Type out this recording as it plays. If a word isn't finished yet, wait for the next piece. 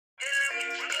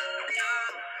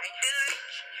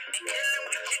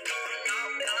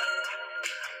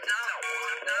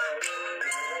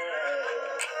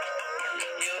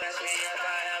You asked me if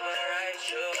I ever write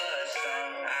you a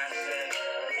song. I said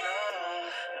no.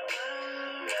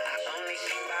 I only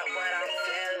sing about what I'm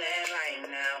feeling right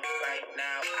now. Right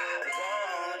now, I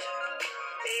won't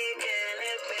be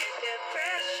dealing with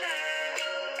depression.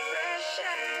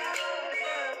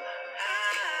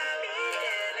 I'll be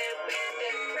dealing with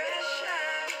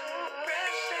depression.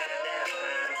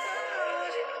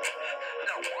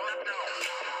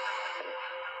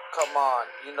 Come on,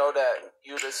 you know that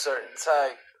you the certain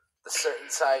type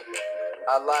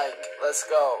I like. Let's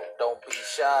go, don't be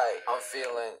shy. I'm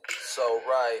feeling so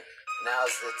right.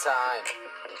 Now's the time.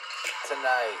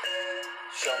 Tonight,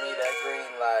 show me that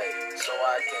green light so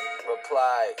I can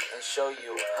reply and show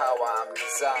you how I'm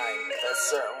designed. That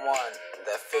certain one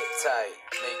that fit tight,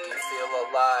 make you feel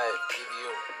alive, give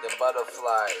you the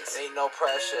butterflies. Ain't no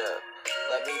pressure,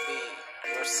 let me be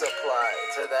your supply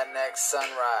to that next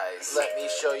sunrise. Let me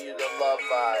show you the love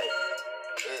vibe.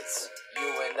 It's you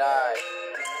and I.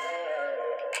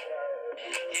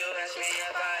 You asked me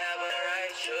if I ever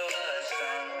write you a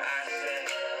song. I said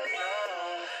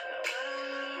no.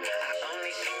 I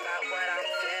only sing about what I'm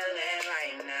feeling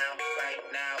right now. Right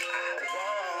now, I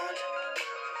won't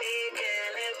be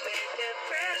dealing with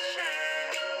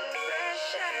depression.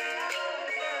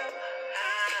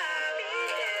 I'll be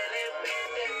dealing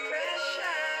with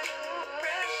depression.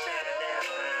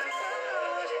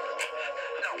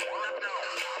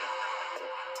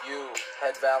 You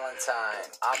had Valentine,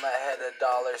 I'm ahead of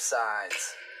dollar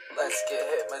signs. Let's get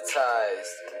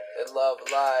hypnotized and love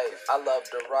life. I love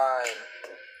to rhyme.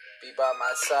 Be by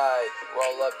my side,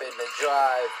 roll up in the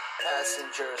drive,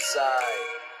 passenger side.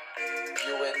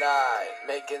 You and I,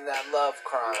 making that love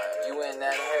crime. You in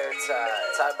that hair tie,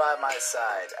 tied by my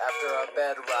side after a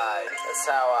bed ride. That's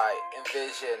how I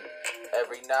envision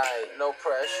every night. No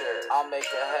pressure, I'll make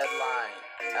a headline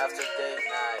after date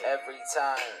night every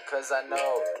time. Cause I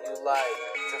know you like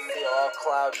to feel all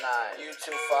cloud nine. You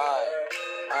too fine,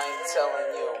 I ain't telling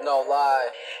you no lie.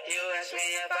 You asked me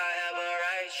if I ever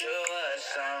write you a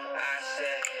song. I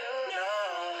said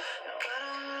no.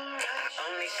 I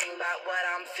only sing about what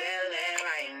I'm feeling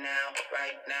right now.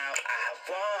 Right now, I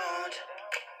won't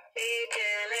be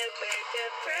dealing with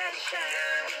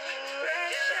depression.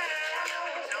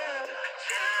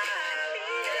 I'll